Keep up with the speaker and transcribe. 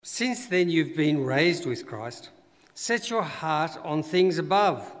Since then you've been raised with Christ. Set your heart on things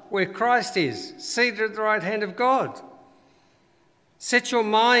above, where Christ is, seated at the right hand of God. Set your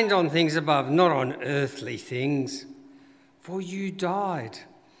mind on things above, not on earthly things. For you died,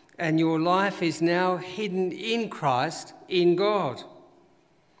 and your life is now hidden in Christ, in God.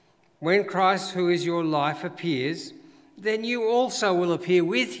 When Christ, who is your life, appears, then you also will appear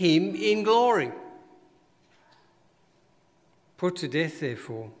with him in glory. Put to death,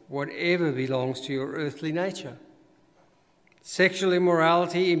 therefore, whatever belongs to your earthly nature: sexual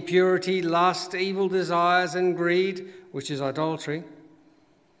immorality, impurity, lust, evil desires, and greed, which is idolatry.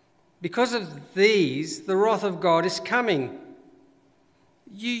 Because of these, the wrath of God is coming.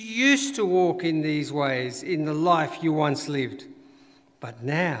 You used to walk in these ways in the life you once lived, but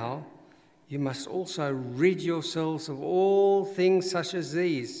now you must also rid yourselves of all things such as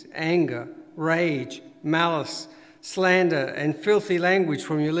these: anger, rage, malice, slander, and filthy language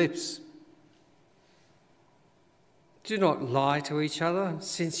from your lips. Do not lie to each other,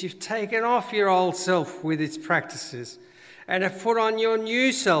 since you've taken off your old self with its practices and have put on your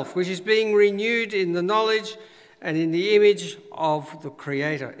new self, which is being renewed in the knowledge and in the image of the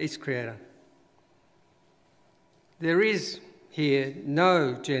Creator, its Creator. There is here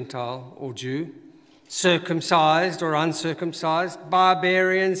no Gentile or Jew, circumcised or uncircumcised,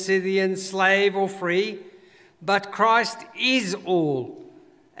 barbarian, Scythian, slave or free, but Christ is all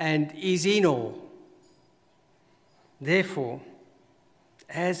and is in all. Therefore,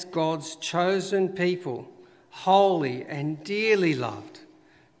 as God's chosen people, holy and dearly loved,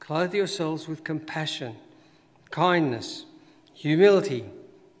 clothe yourselves with compassion, kindness, humility,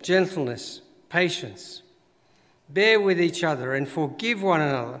 gentleness, patience. Bear with each other and forgive one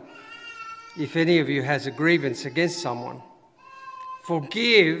another if any of you has a grievance against someone.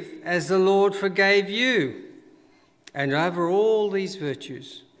 Forgive as the Lord forgave you. And over all these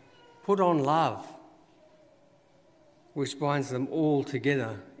virtues, put on love, which binds them all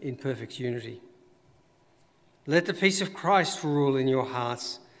together in perfect unity. Let the peace of Christ rule in your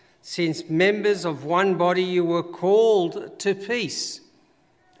hearts, since members of one body you were called to peace,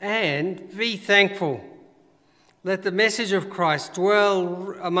 and be thankful. Let the message of Christ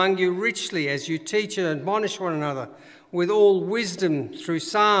dwell among you richly as you teach and admonish one another with all wisdom through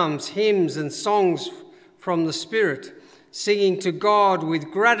psalms, hymns, and songs from the Spirit, singing to God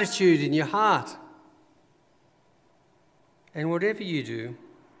with gratitude in your heart. And whatever you do,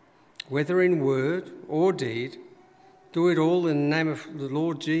 whether in word or deed, do it all in the name of the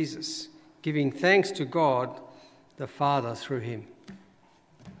Lord Jesus, giving thanks to God the Father through him.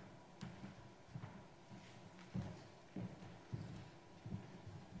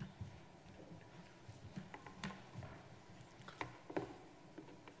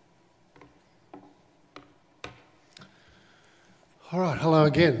 All right, hello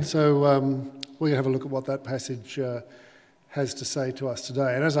again. So we're going to have a look at what that passage has to say to us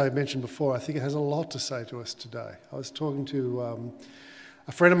today. And as I mentioned before, I think it has a lot to say to us today. I was talking to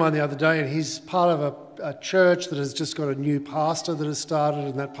a friend of mine the other day, and he's part of a church that has just got a new pastor that has started,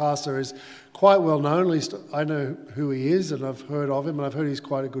 and that pastor is quite well known. At least I know who he is, and I've heard of him, and I've heard he's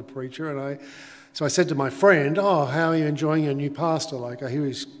quite a good preacher. And so I said to my friend, "Oh, how are you enjoying your new pastor? Like, I hear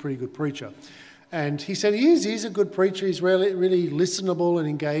he's a pretty good preacher." And he said, he's a good preacher, he's really listenable and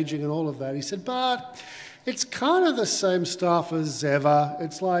engaging and all of that. He said, but it's kind of the same stuff as ever.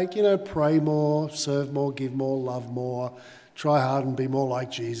 It's like, pray more, serve more, give more, love more, try hard and be more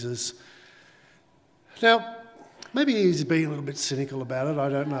like Jesus. Now, maybe he's being a little bit cynical about it, I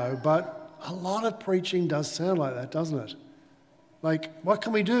don't know, but a lot of preaching does sound like that, doesn't it? Like, what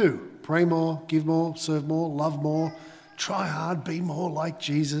can we do? Pray more, give more, serve more, love more, try hard, be more like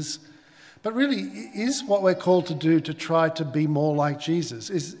Jesus. But really, is what we're called to do to try to be more like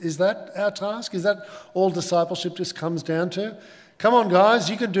Jesus? Is that our task? Is that all discipleship just comes down to? Come on, guys,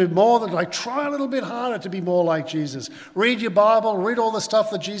 you can do more than try a little bit harder to be more like Jesus. Read your Bible, read all the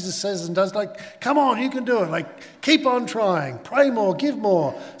stuff that Jesus says and does. Come on, you can do it. Keep on trying. Pray more, give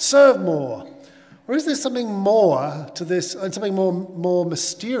more, serve more. Or is there something more to this, and something more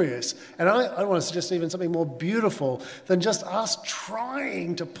mysterious? And I want to suggest even something more beautiful than just us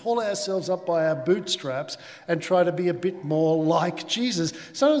trying to pull ourselves up by our bootstraps and try to be a bit more like Jesus.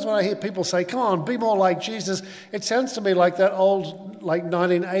 Sometimes when I hear people say, come on, be more like Jesus, it sounds to me like that old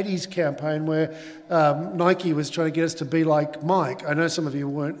 1980s campaign where Nike was trying to get us to be like Mike. I know some of you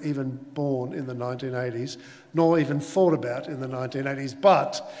weren't even born in the 1980s, nor even thought about in the 1980s,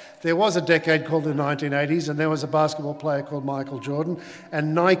 but there was a decade called the 1980s, and there was a basketball player called Michael Jordan,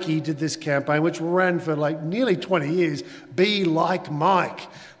 and Nike did this campaign, which ran for like nearly 20 years, Be Like Mike.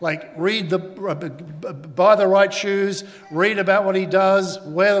 Like, buy the right shoes, read about what he does,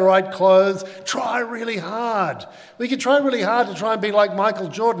 wear the right clothes, try really hard. We can try really hard to try and be like Michael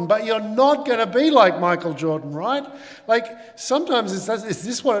Jordan, but you're not going to be like Michael Jordan, right? Like, sometimes is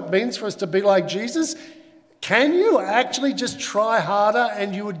this what it means for us to be like Jesus? Can you actually just try harder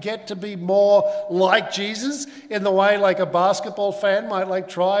and you would get to be more like Jesus in the way like a basketball fan might like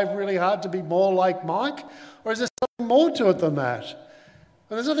try really hard to be more like Mike? Or is there something more to it than that?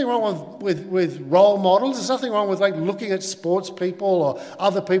 And there's nothing wrong with role models. There's nothing wrong with like looking at sports people or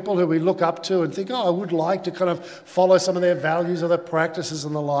other people who we look up to and think, oh, I would like to kind of follow some of their values or their practices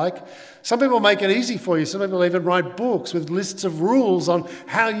and the like. Some people make it easy for you. Some people even write books with lists of rules on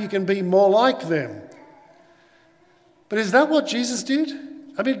how you can be more like them. But is that what Jesus did?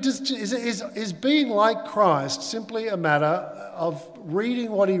 I mean, is being like Christ simply a matter of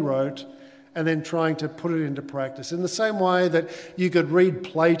reading what he wrote and then trying to put it into practice? In the same way that you could read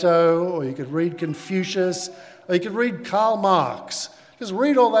Plato, or you could read Confucius, or you could read Karl Marx. Just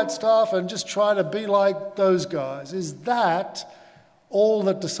read all that stuff and just try to be like those guys. Is that all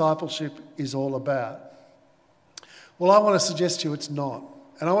that discipleship is all about? Well, I want to suggest to you it's not.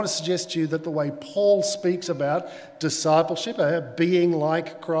 And I want to suggest to you that the way Paul speaks about discipleship, being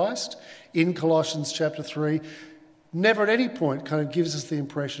like Christ, in Colossians chapter 3, never at any point kind of gives us the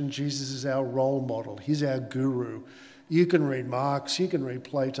impression Jesus is our role model. He's our guru. You can read Marx, you can read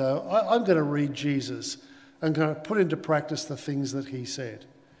Plato. I'm going to read Jesus and kind of put into practice the things that he said.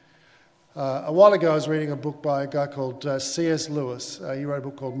 A while ago I was reading a book by a guy called C.S. Lewis. He wrote a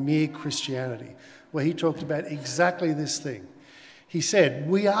book called Mere Christianity, where he talked about exactly this thing. He said,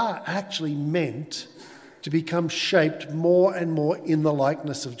 we are actually meant to become shaped more and more in the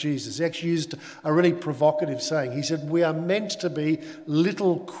likeness of Jesus. He actually used a really provocative saying. He said, we are meant to be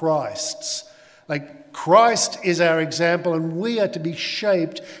little Christs. Like, Christ is our example, and we are to be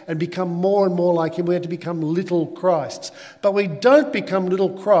shaped and become more and more like him. We are to become little Christs. But we don't become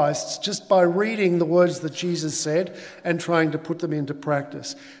little Christs just by reading the words that Jesus said and trying to put them into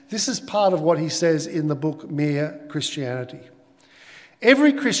practice. This is part of what he says in the book Mere Christianity.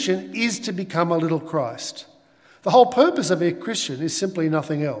 Every Christian is to become a little Christ. The whole purpose of a Christian is simply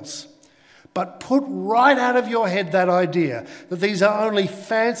nothing else. But put right out of your head that idea that these are only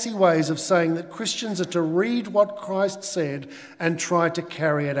fancy ways of saying that Christians are to read what Christ said and try to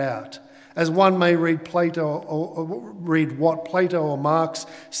carry it out. As one may read Plato or read what Plato or Marx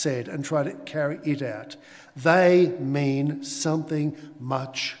said and try to carry it out. They mean something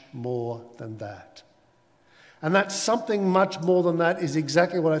much more than that. And that something much more than that is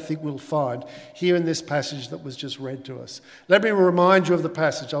exactly what I think we'll find here in this passage that was just read to us. Let me remind you of the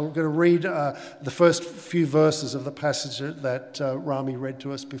passage. I'm going to read the first few verses of the passage that Rami read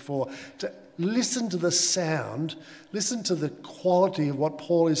to us before. To listen to the sound, listen to the quality of what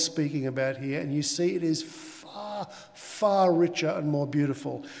Paul is speaking about here, and you see it is far, far richer and more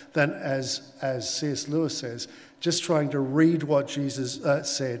beautiful than, as C.S. Lewis says, just trying to read what Jesus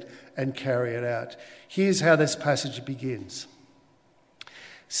said and carry it out. Here's how this passage begins.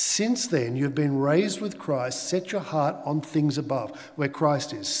 Since then, you've been raised with Christ. Set your heart on things above, where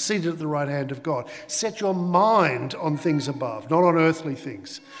Christ is, seated at the right hand of God. Set your mind on things above, not on earthly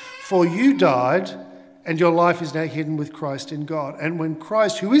things. For you died, and your life is now hidden with Christ in God. And when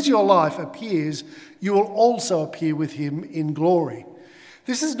Christ, who is your life, appears, you will also appear with him in glory.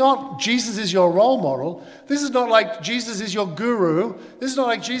 This is not Jesus is your role model. This is not like Jesus is your guru. This is not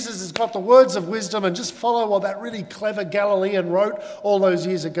like Jesus has got the words of wisdom and just follow what that really clever Galilean wrote all those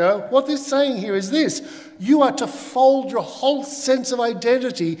years ago. What this saying here is this. You are to fold your whole sense of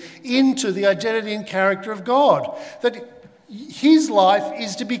identity into the identity and character of God. That his life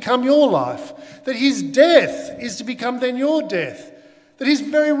is to become your life. That his death is to become then your death. That his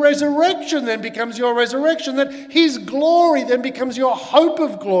very resurrection then becomes your resurrection. That his glory then becomes your hope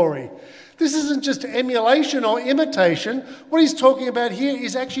of glory. This isn't just emulation or imitation. What he's talking about here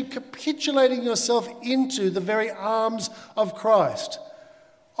is actually capitulating yourself into the very arms of Christ.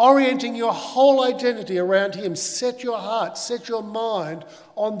 Orienting your whole identity around him. Set your heart, set your mind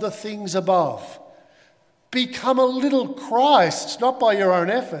on the things above. Become a little Christ, not by your own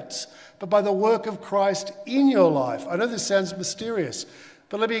efforts, but by the work of Christ in your life. I know this sounds mysterious,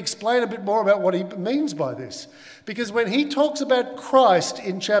 But let me explain a bit more about what he means by this. Because when he talks about Christ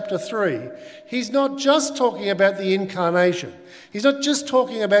in chapter 3, he's not just talking about the incarnation. He's not just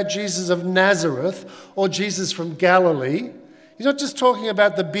talking about Jesus of Nazareth or Jesus from Galilee. He's not just talking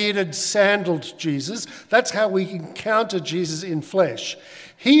about the bearded, sandaled Jesus. That's how we encounter Jesus in flesh.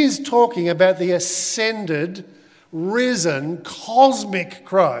 He is talking about the ascended, risen, cosmic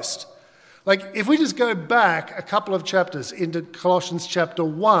Christ. Like, if we just go back a couple of chapters into Colossians chapter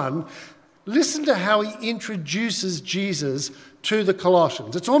 1, listen to how he introduces Jesus to the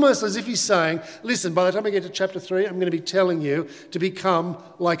Colossians. It's almost as if he's saying, listen, by the time I get to chapter 3, I'm going to be telling you to become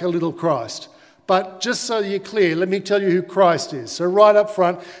like a little Christ. But just so you're clear, let me tell you who Christ is. So right up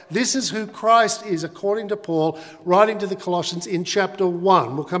front, this is who Christ is, according to Paul, writing to the Colossians in chapter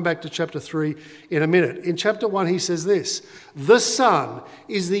 1. We'll come back to chapter 3 in a minute. In chapter 1, he says this: the Son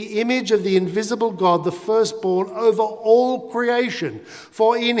is the image of the invisible God, the firstborn over all creation.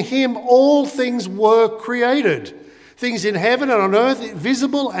 For in him all things were created. Things in heaven and on earth,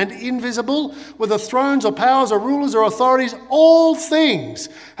 visible and invisible, whether thrones or powers or rulers or authorities, all things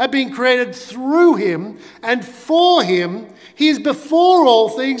have been created through him and for him. He is before all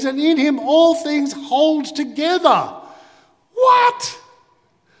things, and in him all things hold together. What?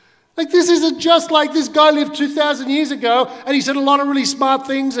 Like, this isn't just like this guy lived 2,000 years ago and he said a lot of really smart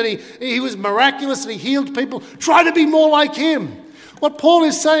things and he was miraculous and he healed people. Try to be more like him. What Paul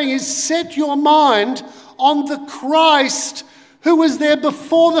is saying is, set your mind on the Christ who was there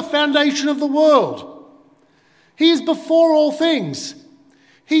before the foundation of the world. He is before all things.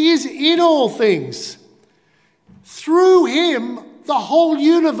 He is in all things. Through him, the whole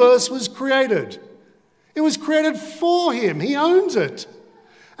universe was created. It was created for him. He owns it.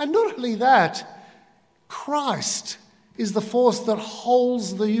 And not only that, Christ is the force that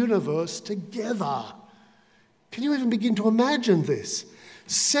holds the universe together. Can you even begin to imagine this?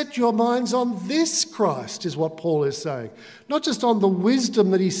 Set your minds on this Christ, is what Paul is saying. Not just on the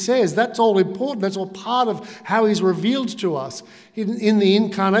wisdom that he says. That's all important. That's all part of how he's revealed to us in the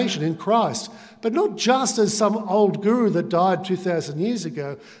incarnation, in Christ. But not just as some old guru that died 2,000 years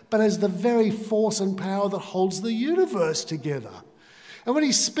ago, but as the very force and power that holds the universe together. And when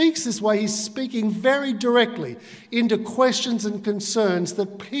he speaks this way, he's speaking very directly into questions and concerns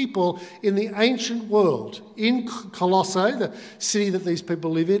that people in the ancient world, in Colossae, the city that these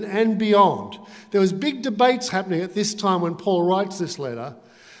people live in, and beyond. There was big debates happening at this time when Paul writes this letter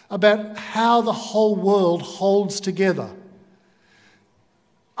about how the whole world holds together.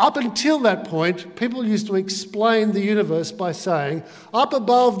 Up until that point, people used to explain the universe by saying, up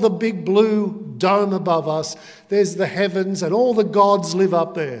above the big blue dome above us, there's the heavens and all the gods live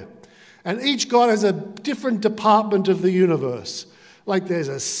up there. And each god has a different department of the universe. Like there's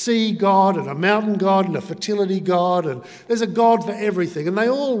a sea god and a mountain god and a fertility god, and there's a god for everything. And they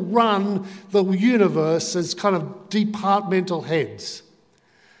all run the universe as kind of departmental heads.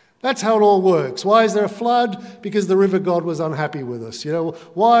 That's how it all works. Why is there a flood? Because the river god was unhappy with us. You know,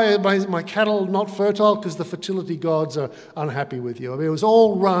 why are my cattle not fertile? Because the fertility gods are unhappy with you. I mean, it was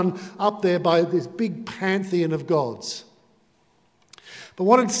all run up there by this big pantheon of gods. But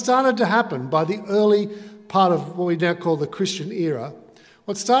what had started to happen by the early part of what we now call the Christian era,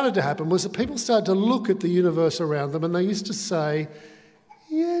 what started to happen was that people started to look at the universe around them and they used to say,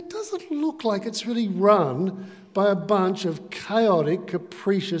 yeah, it doesn't look like it's really run by a bunch of chaotic,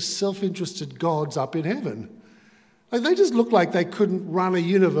 capricious, self-interested gods up in heaven. Like, they just look like they couldn't run a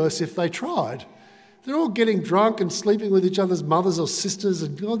universe if they tried. They're all getting drunk and sleeping with each other's mothers or sisters,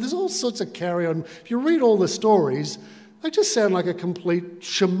 and there's all sorts of carry-on. If you read all the stories, they just sound like a complete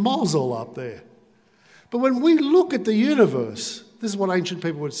schmozzle up there. But when we look at the universe, this is what ancient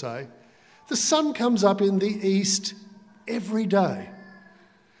people would say, the sun comes up in the east every day.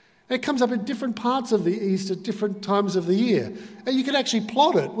 It comes up in different parts of the east at different times of the year. And you can actually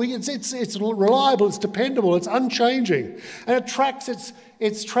plot it. It's reliable, it's dependable, it's unchanging. And it tracks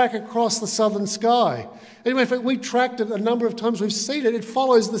its track across the southern sky. Anyway, in fact, we tracked it a number of times. We've seen it. It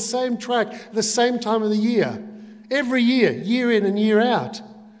follows the same track at the same time of the year. Every year, year in and year out.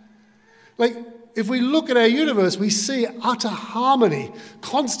 Like, if we look at our universe, we see utter harmony.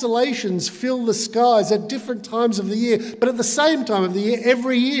 Constellations fill the skies at different times of the year, but at the same time of the year,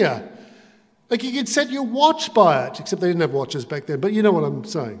 every year. Like, you could set your watch by it, except they didn't have watches back then, but you know what I'm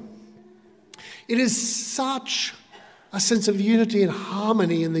saying. It is such a sense of unity and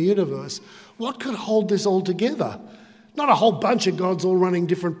harmony in the universe. What could hold this all together? Not a whole bunch of gods all running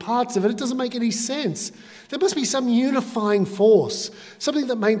different parts of it. It doesn't make any sense. There must be some unifying force, something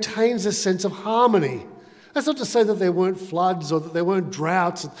that maintains a sense of harmony, That's not to say that there weren't floods or that there weren't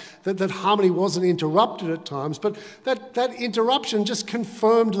droughts, that harmony wasn't interrupted at times, but that interruption just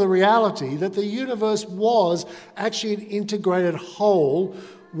confirmed the reality that the universe was actually an integrated whole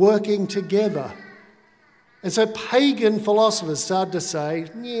working together. And so pagan philosophers started to say,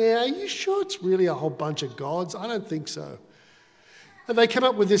 yeah, are you sure it's really a whole bunch of gods? I don't think so. And they came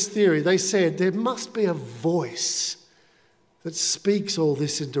up with this theory. They said there must be a voice that speaks all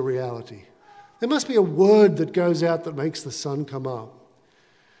this into reality. There must be a word that goes out that makes the sun come up.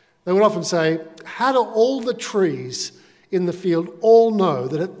 They would often say, how do all the trees in the field all know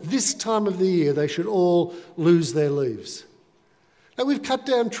that at this time of the year they should all lose their leaves? Now, we've cut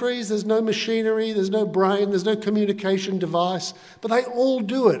down trees, there's no machinery, there's no brain, there's no communication device, but they all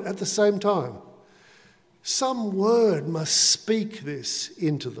do it at the same time. Some word must speak this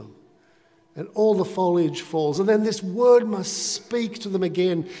into them. And all the foliage falls. And then this word must speak to them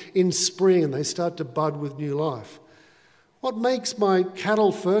again in spring and they start to bud with new life. What makes my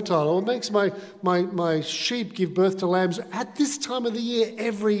cattle fertile, or what makes my sheep give birth to lambs at this time of the year,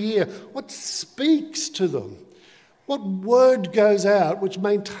 every year? What speaks to them? What word goes out which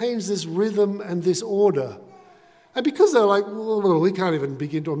maintains this rhythm and this order? And because they're like, well, we can't even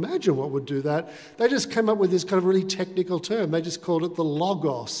begin to imagine what would do that, they just came up with this kind of really technical term. They just called it the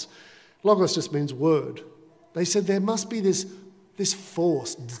logos. Logos just means word. They said there must be this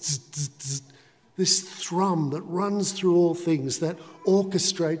force, this thrum that runs through all things, that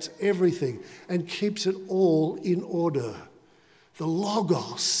orchestrates everything and keeps it all in order. The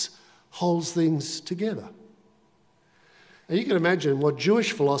logos holds things together. And you can imagine what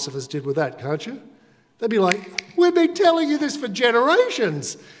Jewish philosophers did with that, can't you? They'd be like, we've been telling you this for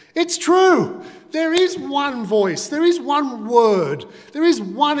generations. It's true. There is one voice. There is one word. There is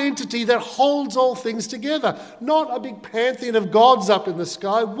one entity that holds all things together. Not a big pantheon of gods up in the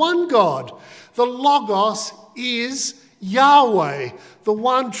sky. One God. The Logos is Yahweh, the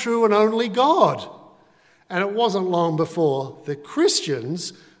one true and only God. And it wasn't long before the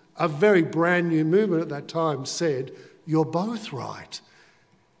Christians, a very brand new movement at that time, said, you're both right.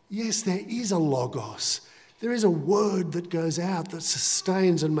 Yes, there is a Logos. There is a word that goes out that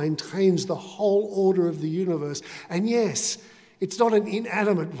sustains and maintains the whole order of the universe. And yes, it's not an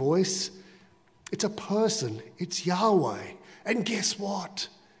inanimate voice. It's a person. It's Yahweh. And guess what?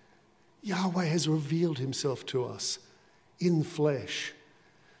 Yahweh has revealed himself to us in flesh.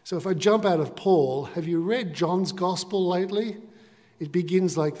 So if I jump out of Paul, have you read John's Gospel lately? It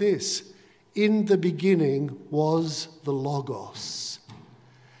begins like this. In the beginning was the Logos.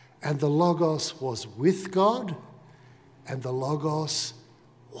 And the Logos was with God, and the Logos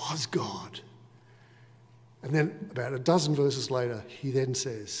was God. And then about a dozen verses later, he then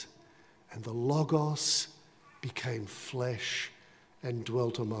says, and the Logos became flesh and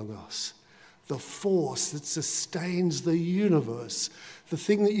dwelt among us. The force that sustains the universe, the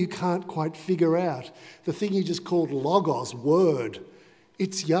thing that you can't quite figure out, the thing you just called Logos, word.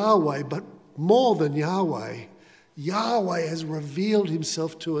 It's Yahweh, but more than Yahweh, Yahweh has revealed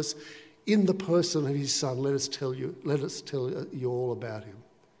himself to us in the person of his Son. Let us tell you all about him.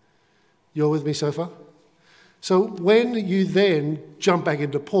 You're with me so far? So when you then jump back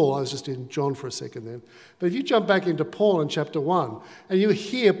into Paul, I was just in John for a second then, but if you jump back into Paul in chapter 1 and you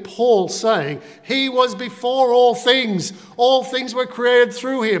hear Paul saying, he was before all things were created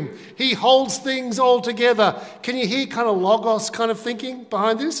through him, he holds things all together. Can you hear kind of Logos kind of thinking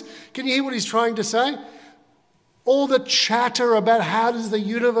behind this? Can you hear what he's trying to say? All the chatter about how does the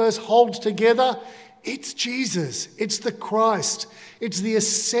universe hold together, it's Jesus, it's the Christ, it's the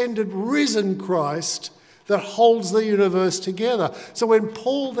ascended, risen Christ that holds the universe together. So when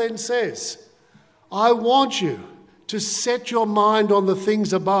Paul then says, I want you to set your mind on the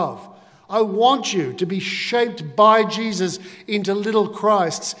things above, I want you to be shaped by Jesus into little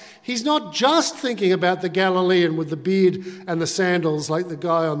Christs. He's not just thinking about the Galilean with the beard and the sandals like the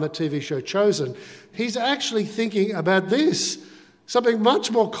guy on the TV show Chosen. He's actually thinking about this, something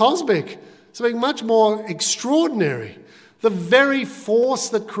much more cosmic, something much more extraordinary. The very force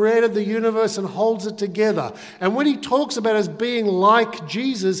that created the universe and holds it together. And when he talks about us being like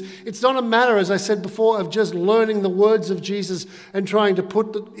Jesus, it's not a matter, as I said before, of just learning the words of Jesus and trying to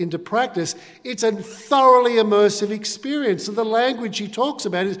put it into practice. It's a thoroughly immersive experience. So the language he talks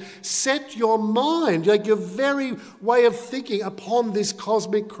about is set your mind, like your very way of thinking, upon this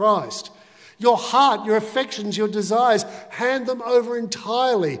cosmic Christ. Your heart, your affections, your desires, hand them over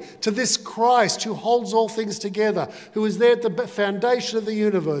entirely to this Christ who holds all things together, who is there at the foundation of the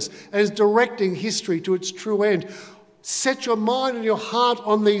universe and is directing history to its true end. Set your mind and your heart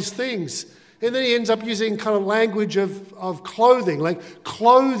on these things. And then he ends up using kind of language of clothing, like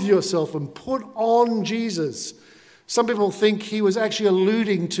clothe yourself and put on Jesus. Some people think he was actually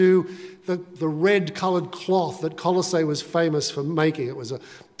alluding to the red-coloured cloth that Colossae was famous for making. It was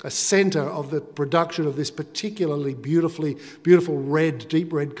a centre of the production of this particularly beautiful red,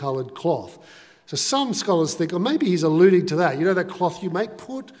 deep red-coloured cloth. So some scholars think, or maybe he's alluding to that. You know that cloth you make?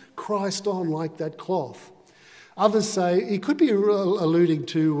 Put Christ on like that cloth. Others say he could be alluding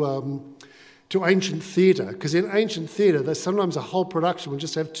to ancient theatre, because in ancient theatre, there's sometimes a whole production would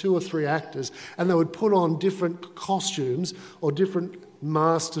just have 2 or 3 actors, and they would put on different costumes or different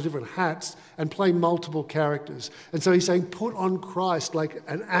masks or different hats and play multiple characters. And so he's saying, put on Christ like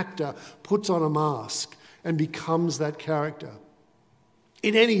an actor puts on a mask and becomes that character.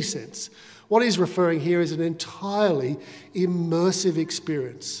 In any sense, what he's referring here is an entirely immersive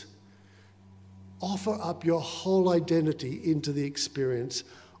experience. Offer up your whole identity into the experience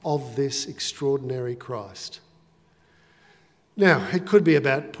of this extraordinary Christ. Now, it could be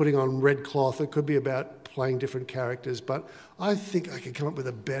about putting on red cloth, it could be about playing different characters, but I think I could come up with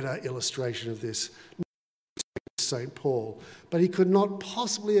a better illustration of this. St. Paul, but he could not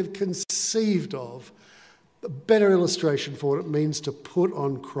possibly have conceived of a better illustration for what it means to put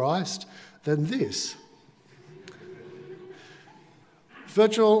on Christ than this.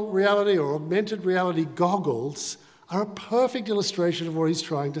 Virtual reality or augmented reality goggles are a perfect illustration of what he's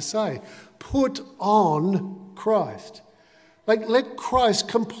trying to say. Put on Christ. Like, let Christ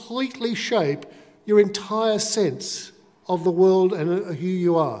completely shape your entire sense of the world and who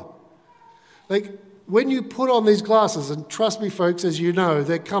you are. Like, when you put on these glasses, and trust me, folks, as you know,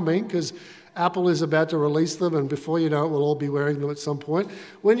 they're coming because Apple is about to release them, and before you know it, we'll all be wearing them at some point.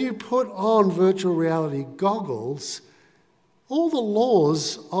 When you put on virtual reality goggles, all the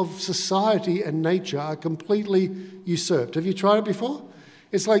laws of society and nature are completely usurped. Have you tried it before?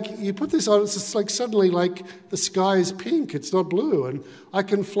 It's like you put this on, it's just like suddenly like the sky is pink, it's not blue, and I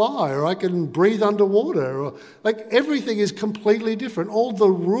can fly or I can breathe underwater, or like everything is completely different. All the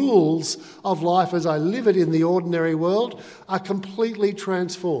rules of life as I live it in the ordinary world are completely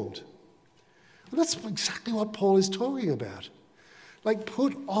transformed. And that's exactly what Paul is talking about. Like,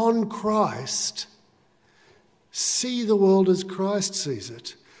 put on Christ. See the world as Christ sees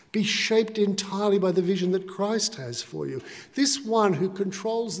it. Be shaped entirely by the vision that Christ has for you. This one who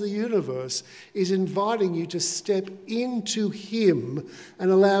controls the universe is inviting you to step into him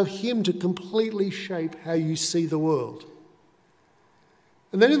and allow him to completely shape how you see the world.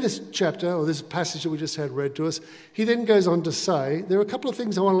 And then in this chapter, or this passage that we just had read to us, he then goes on to say, there are a couple of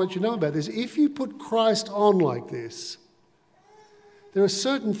things I want to let you know about this. If you put Christ on like this, there are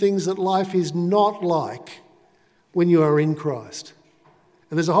certain things that life is not like when you are in Christ.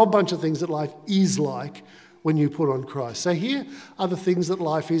 And there's a whole bunch of things that life is like when you put on Christ. So here are the things that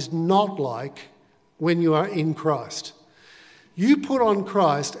life is not like when you are in Christ. You put on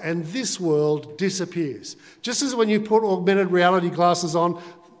Christ and this world disappears. Just as when you put augmented reality glasses on,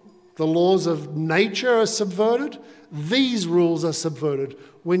 the laws of nature are subverted, these rules are subverted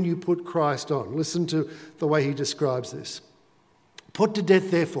when you put Christ on. Listen to the way he describes this. Put to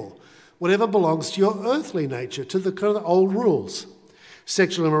death, therefore, whatever belongs to your earthly nature, to the kind of old rules.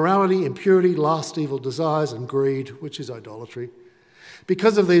 Sexual immorality, impurity, lust, evil desires, and greed, which is idolatry.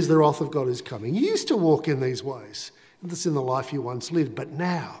 Because of these, the wrath of God is coming. You used to walk in these ways. This in the life you once lived, but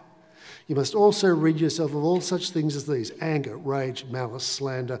now you must also rid yourself of all such things as these: anger, rage, malice,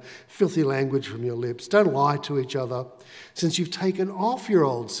 slander, filthy language from your lips. Don't lie to each other, since you've taken off your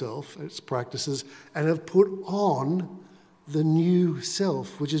old self and its practices and have put on the new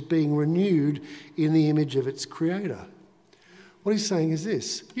self, which is being renewed in the image of its creator. What he's saying is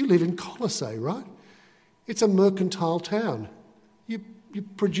this: you live in Colossae, right? It's a mercantile town. You're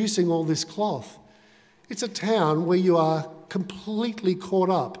producing all this cloth. It's a town where you are completely caught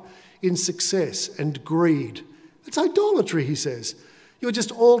up in success and greed. It's idolatry, he says. You're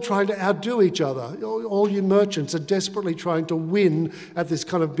just all trying to outdo each other. All you merchants are desperately trying to win at this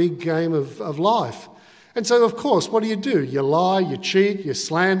kind of big game of life. And so, of course, what do? You lie, you cheat, you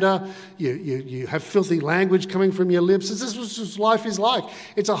slander, you have filthy language coming from your lips. This is what life is like.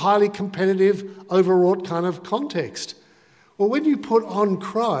 It's a highly competitive, overwrought kind of context. Well, when you put on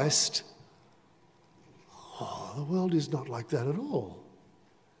Christ, the world is not like that at all.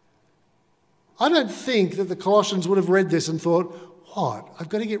 I don't think that the Colossians would have read this and thought, what, I've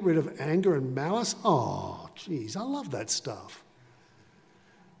got to get rid of anger and malice? Oh, geez, I love that stuff.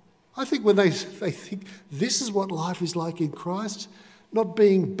 I think when they think this is what life is like in Christ, not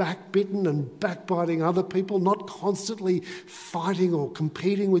being backbitten and backbiting other people, not constantly fighting or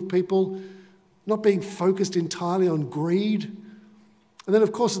competing with people, not being focused entirely on greed, And then,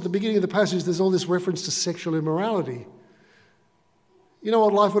 of course, at the beginning of the passage, there's all this reference to sexual immorality. You know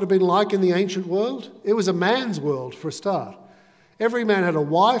what life would have been like in the ancient world? It was a man's world, for a start. Every man had a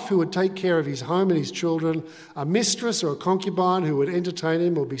wife who would take care of his home and his children, a mistress or a concubine who would entertain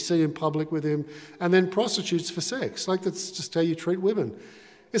him or be seen in public with him, and then prostitutes for sex. Like, that's just how you treat women.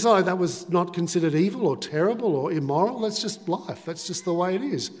 It's not like that was not considered evil or terrible or immoral. That's just life. That's just the way it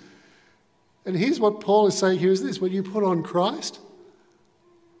is. And here's what Paul is saying here is this: when you put on Christ,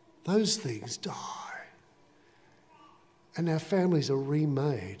 those things die. And our families are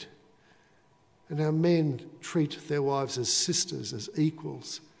remade. And our men treat their wives as sisters, as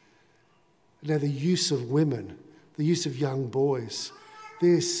equals. And now the use of women, the use of young boys,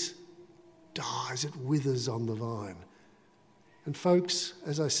 this dies, it withers on the vine. And folks,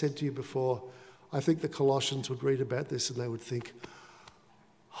 as I said to you before, I think the Colossians would read about this and they would think,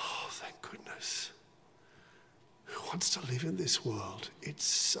 oh, thank goodness. Who wants to live in this world? It's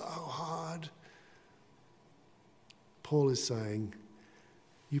so hard. Paul is saying,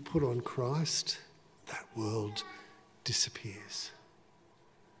 you put on Christ, that world disappears.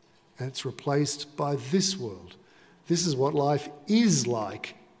 And it's replaced by this world. This is what life is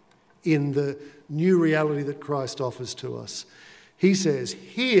like in the new reality that Christ offers to us. He says,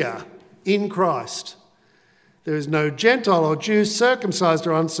 here in Christ, there is no Gentile or Jew, circumcised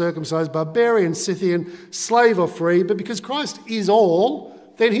or uncircumcised, barbarian, Scythian, slave or free, but because Christ is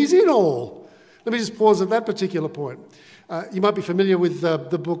all, then he's in all. Let me just pause at that particular point. You might be familiar with the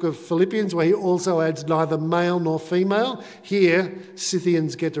book of Philippians, where he also adds neither male nor female. Here,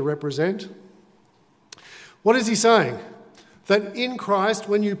 Scythians get to represent. What is he saying? That in Christ,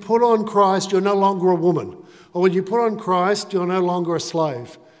 when you put on Christ, you're no longer a woman. Or when you put on Christ, you're no longer a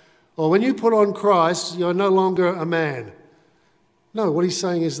slave. Or when you put on Christ, you're no longer a man. No, what he's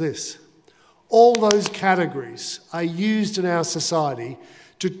saying is this. All those categories are used in our society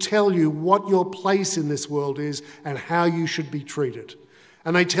to tell you what your place in this world is and how you should be treated.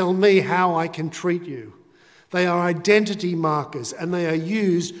 And they tell me how I can treat you. They are identity markers, and they are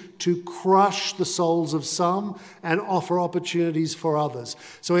used to crush the souls of some and offer opportunities for others.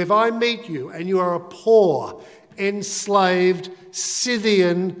 So if I meet you and you are a poor, enslaved,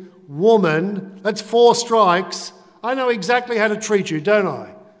 Scythian woman, that's 4 strikes, I know exactly how to treat you, don't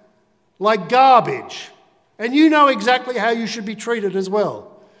I? Like garbage. And you know exactly how you should be treated as well.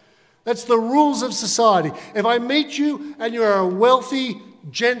 That's the rules of society. If I meet you and you're a wealthy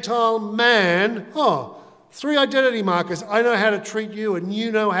Gentile man, 3 identity markers. I know how to treat you and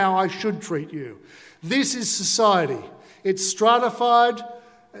you know how I should treat you. This is society. It's stratified,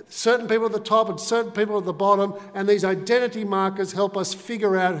 certain people at the top and certain people at the bottom, and these identity markers help us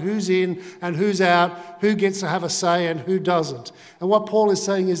figure out who's in and who's out, who gets to have a say and who doesn't. And what Paul is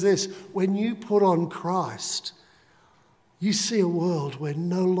saying is this: when you put on Christ, you see a world where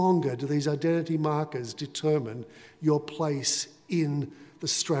no longer do these identity markers determine your place in the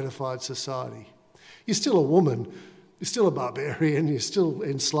stratified society. You're still a woman, you're still a barbarian, you're still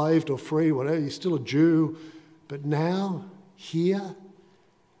enslaved or free, whatever, you're still a Jew. But now, here,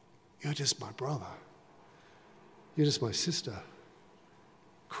 you're just my brother. You're just my sister.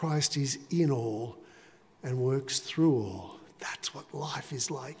 Christ is in all and works through all. That's what life is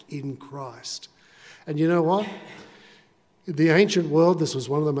like in Christ. And you know what? In the ancient world, this was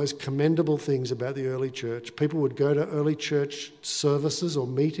one of the most commendable things about the early church. People would go to early church services or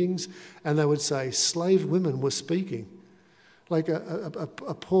meetings and they would say, slave women were speaking. Like a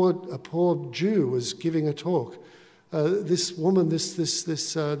poor Jew was giving a talk. This woman, this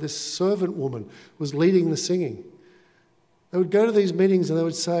servant woman was leading the singing. They would go to these meetings and they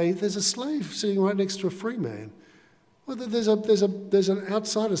would say, there's a slave sitting right next to a free man. Well, there's an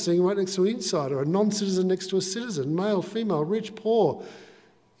outsider sitting right next to an insider, a non-citizen next to a citizen, male, female, rich, poor,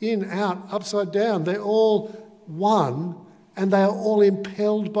 in, out, upside down. They're all one, and they are all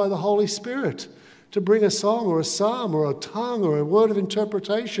impelled by the Holy Spirit to bring a song or a psalm or a tongue or a word of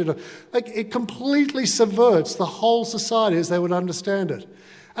interpretation. Like, it completely subverts the whole society as they would understand it.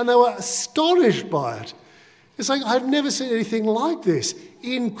 And they were astonished by it. It's like, I've never seen anything like this.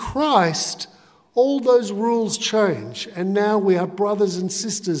 In Christ, all those rules change, and now we are brothers and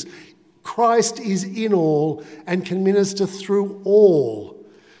sisters. Christ is in all and can minister through all.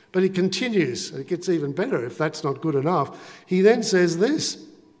 But he continues, and it gets even better if that's not good enough. He then says this,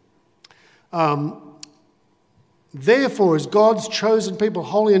 therefore, as God's chosen people,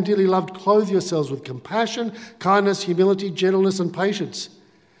 holy and dearly loved, clothe yourselves with compassion, kindness, humility, gentleness, and patience.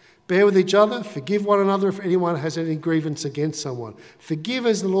 Bear with each other, forgive one another if anyone has any grievance against someone. Forgive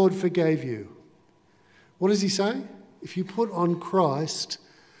as the Lord forgave you. What does he say? If you put on Christ,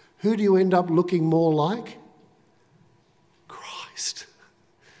 who do you end up looking more like? Christ.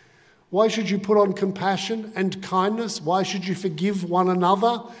 Why should you put on compassion and kindness? Why should you forgive one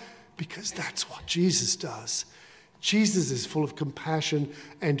another? Because that's what Jesus does. Jesus is full of compassion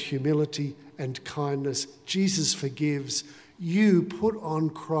and humility and kindness. Jesus forgives. You put on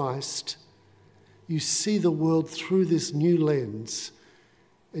Christ. You see the world through this new lens,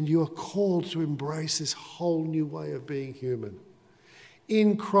 and you are called to embrace this whole new way of being human.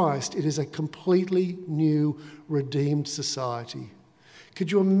 In Christ, it is a completely new, redeemed society.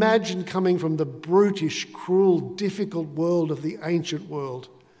 Could you imagine coming from the brutish, cruel, difficult world of the ancient world,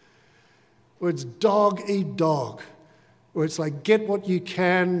 where it's dog eat dog, where it's like get what you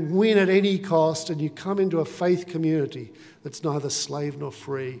can, win at any cost, and you come into a faith community that's neither slave nor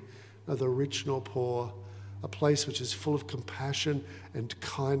free, neither rich nor poor, a place which is full of compassion and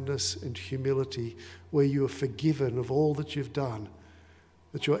kindness and humility, where you are forgiven of all that you've done,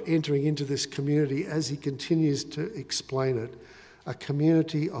 that you're entering into this community, as he continues to explain it, a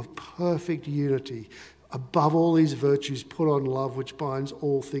community of perfect unity. Above all these virtues, put on love, which binds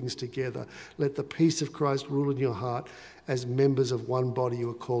all things together. Let the peace of Christ rule in your heart. As members of one body,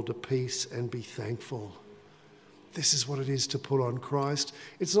 you are called to peace, and be thankful. This is what it is to put on Christ.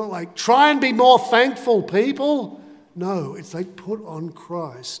 It's not like, try and be more thankful, people. No, it's like, put on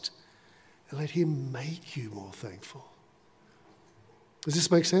Christ and let him make you more thankful. Does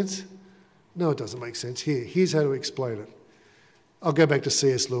this make sense? No, it doesn't make sense. Here's how to explain it. I'll go back to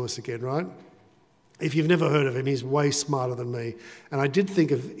C.S. Lewis again, right? If you've never heard of him, he's way smarter than me. And I did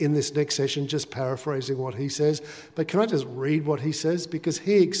think of, in this next session, just paraphrasing what he says. But can I just read what he says? Because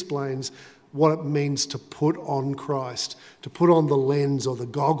he explains what it means to put on Christ, to put on the lens or the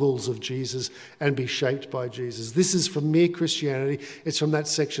goggles of Jesus and be shaped by Jesus. This is from Mere Christianity. It's from that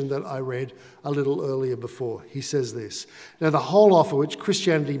section that I read a little earlier before. He says this: now, the whole offer which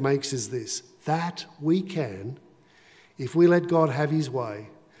Christianity makes is this, that we can, if we let God have his way,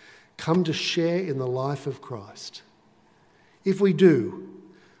 come to share in the life of Christ. If we do,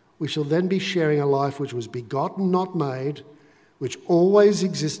 we shall then be sharing a life which was begotten, not made, which always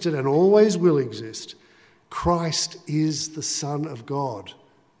existed and always will exist. Christ is the Son of God.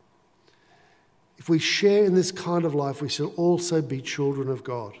 If we share in this kind of life, we shall also be children of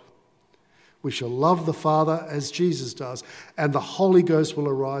God. We shall love the Father as Jesus does, and the Holy Ghost will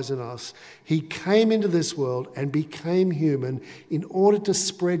arise in us. He came into this world and became human in order to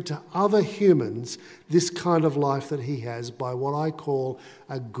spread to other humans this kind of life that he has by what I call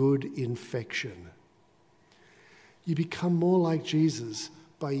a good infection. You become more like Jesus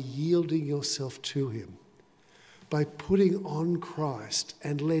by yielding yourself to him, by putting on Christ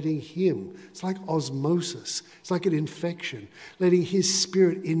and letting him. It's like osmosis. It's like an infection, letting his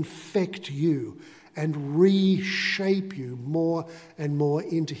spirit infect you and reshape you more and more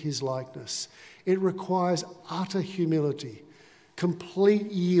into his likeness. It requires utter humility,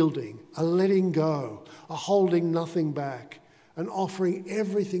 complete yielding, a letting go, a holding nothing back, and offering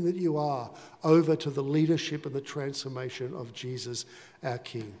everything that you are over to the leadership and the transformation of Jesus, our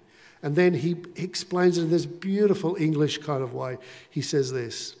King. And then he explains it in this beautiful English kind of way. He says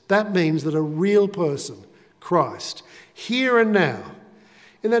this: that means that a real person, Christ, here and now,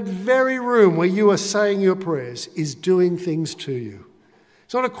 in that very room where you are saying your prayers, is doing things to you.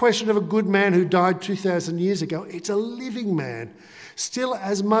 It's not a question of a good man who died 2,000 years ago. It's a living man, still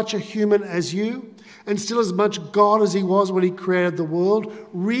as much a human as you, and still as much God as he was when he created the world,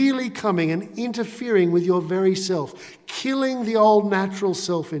 really coming and interfering with your very self, killing the old natural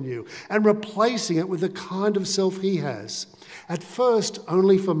self in you and replacing it with the kind of self he has. At first,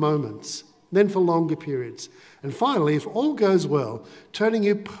 only for moments, then for longer periods. And finally, if all goes well, turning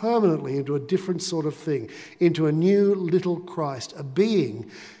you permanently into a different sort of thing, into a new little Christ, a being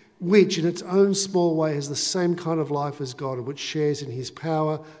which in its own small way has the same kind of life as God and which shares in his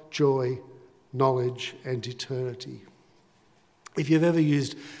power, joy, knowledge and eternity. If you've ever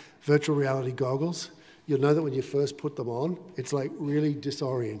used virtual reality goggles, you'll know that when you first put them on, it's like really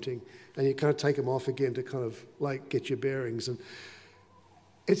disorienting, and you kind of take them off again to kind of like get your bearings. And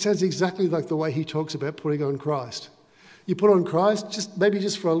it sounds exactly like the way he talks about putting on Christ. You put on Christ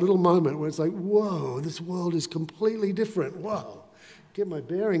just for a little moment where it's like, whoa, this world is completely different. Whoa, get my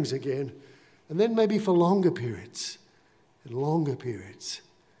bearings again. And then maybe for longer periods and longer periods,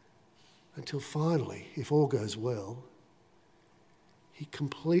 until finally, if all goes well, he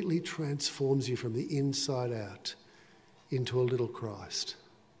completely transforms you from the inside out into a little Christ.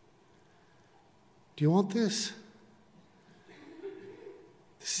 Do you want this?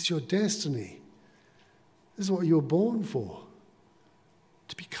 This is your destiny. This is what you were born for.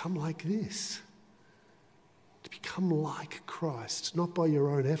 To become like this. To become like Christ, not by your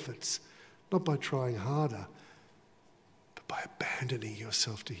own efforts, not by trying harder, but by abandoning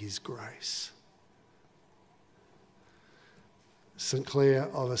yourself to his grace. St. Clare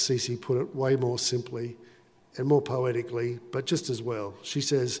of Assisi put it way more simply and more poetically, but just as well. She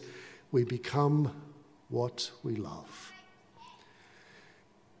says, we become what we love.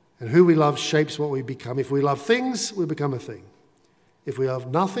 And who we love shapes what we become. If we love things, we become a thing. If we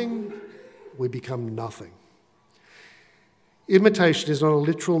love nothing, we become nothing. Imitation is not a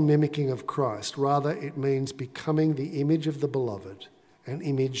literal mimicking of Christ. Rather, it means becoming the image of the beloved, an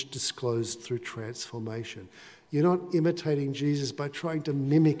image disclosed through transformation. You're not imitating Jesus by trying to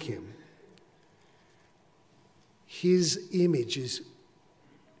mimic him. His image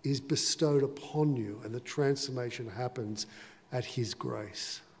is bestowed upon you, and the transformation happens at his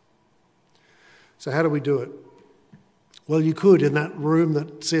grace. So how do we do it? Well, you could, in that room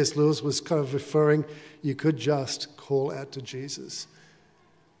that C.S. Lewis was kind of referring, you could just call out to Jesus.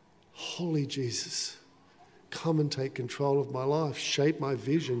 Holy Jesus, come and take control of my life, shape my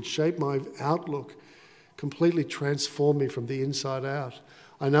vision, shape my outlook, completely transform me from the inside out.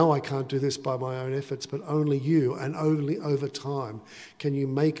 I know I can't do this by my own efforts, but only you, and only over time, can you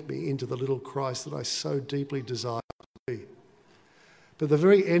make me into the little Christ that I so deeply desire to be. But at the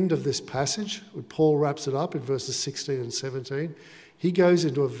very end of this passage, when Paul wraps it up in verses 16 and 17, he goes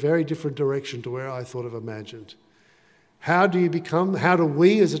into a very different direction to where I thought of imagined. How do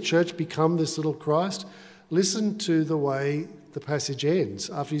we as a church become this little Christ? Listen to the way the passage ends.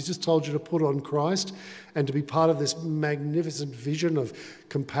 After he's just told you to put on Christ and to be part of this magnificent vision of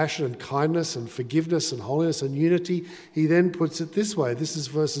compassion and kindness and forgiveness and holiness and unity, he then puts it this way. This is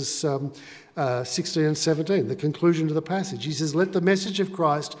verses 16 and 17, the conclusion to the passage. He says, let the message of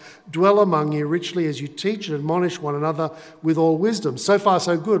Christ dwell among you richly as you teach and admonish one another with all wisdom. So far,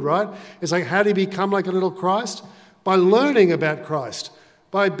 so good, right? It's like, how do you become like a little Christ? By learning about Christ,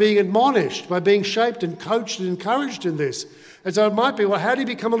 by being admonished, by being shaped and coached and encouraged in this. And so it might be, well, how do you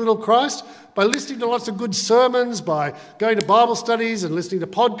become a little Christ? By listening to lots of good sermons, by going to Bible studies and listening to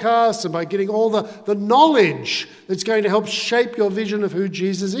podcasts, and by getting all the knowledge that's going to help shape your vision of who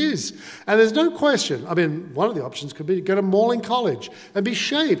Jesus is. And there's no question, one of the options could be to go to Morling College and be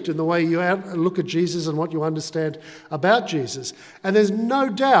shaped in the way you look at Jesus and what you understand about Jesus. And there's no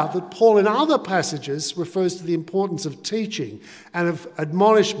doubt that Paul in other passages refers to the importance of teaching and of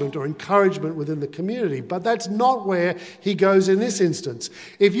admonishment or encouragement within the community. But that's not where he goes in this instance.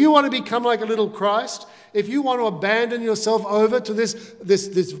 If you want to become like a little Christ, if you want to abandon yourself over to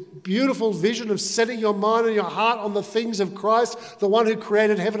this beautiful vision of setting your mind and your heart on the things of Christ, the one who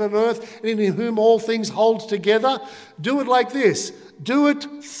created heaven and earth, and in whom all things hold together, do it like this. Do it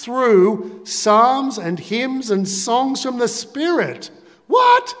through psalms and hymns and songs from the Spirit.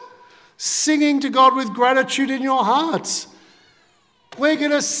 What? Singing to God with gratitude in your hearts. We're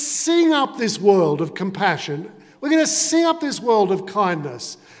going to sing up this world of compassion. We're going to sing up this world of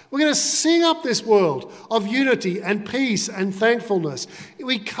kindness. We're going to sing up this world of unity and peace and thankfulness.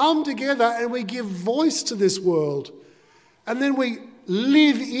 We come together and we give voice to this world. And then we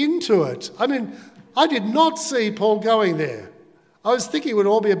live into it. I did not see Paul going there. I was thinking it would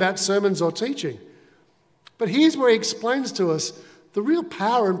all be about sermons or teaching. But here's where he explains to us the real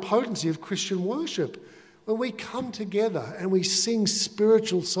power and potency of Christian worship. When we come together and we sing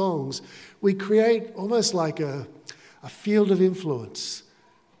spiritual songs, we create almost like a field of influence.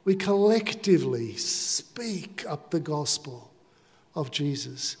 We collectively speak up the gospel of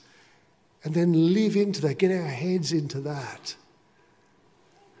Jesus and then live into that, get our heads into that.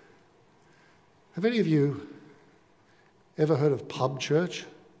 Have any of you ever heard of pub church?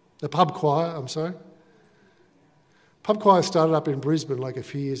 The pub choir, I'm sorry. Pub choir started up in Brisbane like a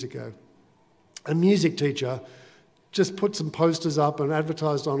few years ago. A music teacher just put some posters up and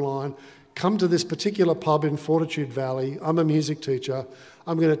advertised online. Come to this particular pub in Fortitude Valley. I'm a music teacher.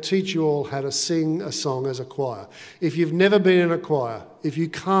 I'm going to teach you all how to sing a song as a choir. If you've never been in a choir, if you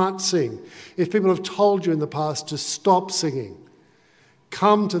can't sing, if people have told you in the past to stop singing,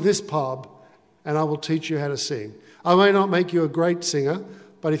 come to this pub and I will teach you how to sing. I may not make you a great singer,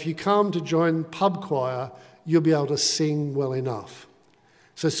 but if you come to join pub choir, you'll be able to sing well enough.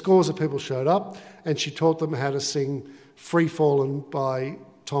 So scores of people showed up and she taught them how to sing Free Fallin' by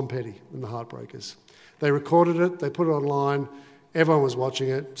Tom Petty and the Heartbreakers. They recorded it, they put it online, everyone was watching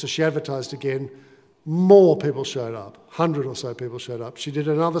it, so she advertised again. More people showed up, 100 or so people showed up. She did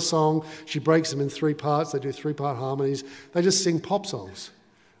another song, she breaks them in 3 parts, they do 3-part harmonies, they just sing pop songs.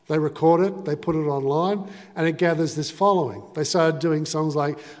 They record it, they put it online, and it gathers this following. They started doing songs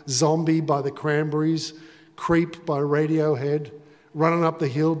like Zombie by the Cranberries, Creep by Radiohead, Running Up the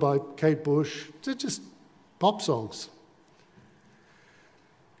Hill by Kate Bush. They're just pop songs.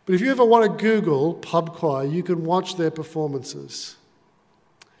 But if you ever want to Google pub choir, you can watch their performances.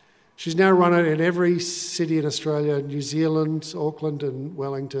 She's now run it in every city in Australia, New Zealand, Auckland and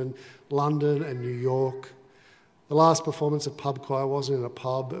Wellington, London and New York. The last performance of pub choir wasn't in a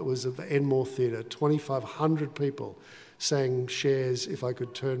pub, it was at the Enmore Theatre. 2,500 people sang Cher's If I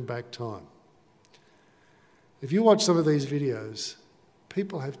Could Turn Back Time. If you watch some of these videos,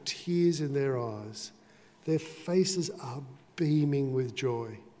 people have tears in their eyes. Their faces are beaming with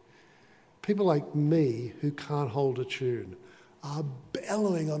joy. People like me who can't hold a tune are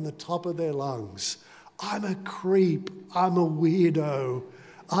bellowing on the top of their lungs. I'm a creep. I'm a weirdo.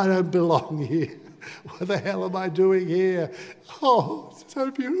 I don't belong here. What the hell am I doing here? Oh, it's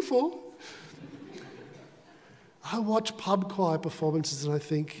so beautiful. I watch pub choir performances and I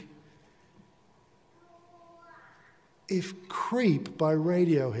think, if Creep by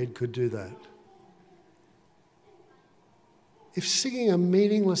Radiohead could do that, if singing a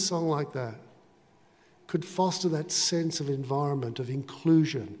meaningless song like that could foster that sense of environment, of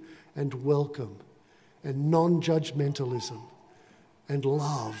inclusion and welcome and non-judgmentalism and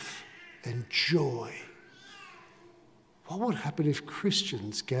love and joy, what would happen if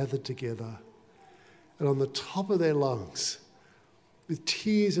Christians gathered together and on the top of their lungs, with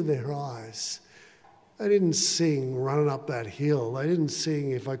tears in their eyes, they didn't sing Running Up That Hill, they didn't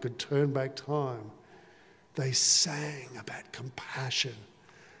sing If I Could Turn Back Time, they sang about compassion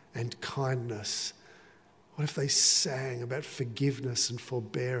and kindness. What if they sang about forgiveness and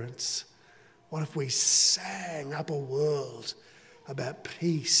forbearance? What if we sang up a world about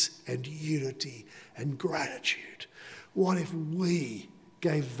peace and unity and gratitude? What if we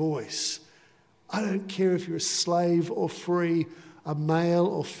gave voice? I don't care if you're a slave or free, a male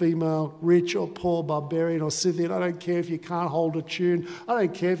or female, rich or poor, barbarian or Scythian. I don't care if you can't hold a tune. I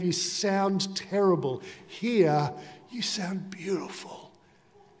don't care if you sound terrible. Here, you sound beautiful.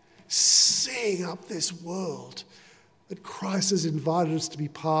 Sing up this world that Christ has invited us to be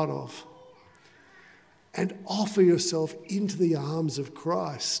part of. And offer yourself into the arms of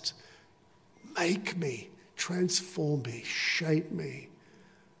Christ. Make me, transform me, shape me.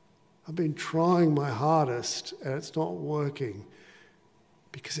 I've been trying my hardest and it's not working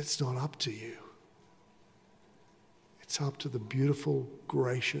because it's not up to you. It's up to the beautiful,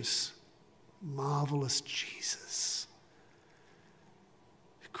 gracious, marvelous Jesus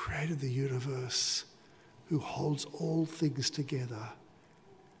who created the universe, who holds all things together,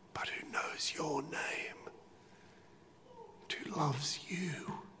 but who knows your name, and who loves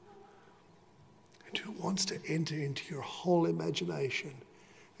you, and who wants to enter into your whole imagination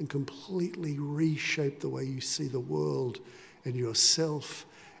and completely reshape the way you see the world and yourself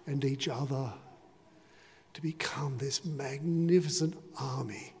and each other, to become this magnificent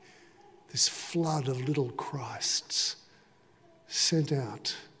army, this flood of little Christs sent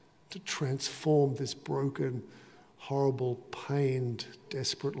out to transform this broken, horrible, pained,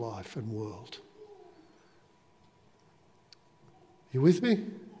 desperate life and world. You with me?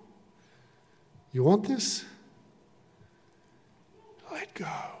 You want this? Let go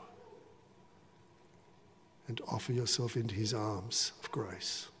and offer yourself into his arms of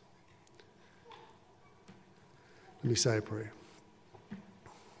grace. Let me say a prayer.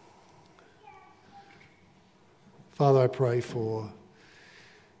 Father, I pray for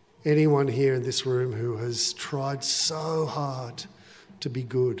anyone here in this room who has tried so hard to be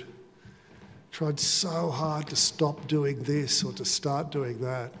good, tried so hard to stop doing this or to start doing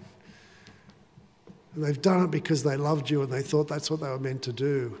that. And they've done it because they loved you and they thought that's what they were meant to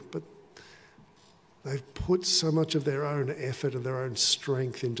do. But they've put so much of their own effort and their own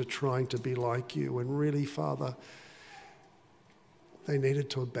strength into trying to be like you. And really, Father, they needed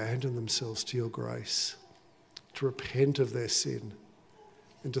to abandon themselves to your grace, to repent of their sin,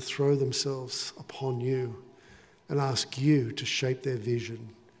 and to throw themselves upon you and ask you to shape their vision,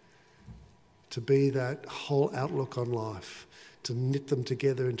 to be that whole outlook on life, to knit them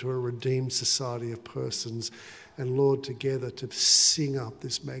together into a redeemed society of persons, and Lord, together to sing up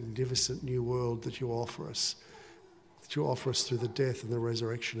this magnificent new world that you offer us through the death and the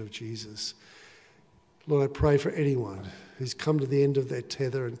resurrection of Jesus. Lord, I pray for anyone who's come to the end of their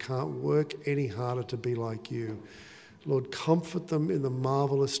tether and can't work any harder to be like you. Lord, comfort them in the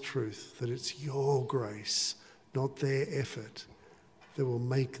marvellous truth that it's your grace, not their effort, that will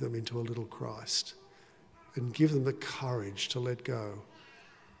make them into a little Christ. And give them the courage to let go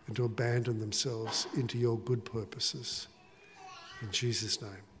and to abandon themselves into your good purposes. In Jesus'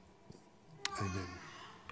 name, amen.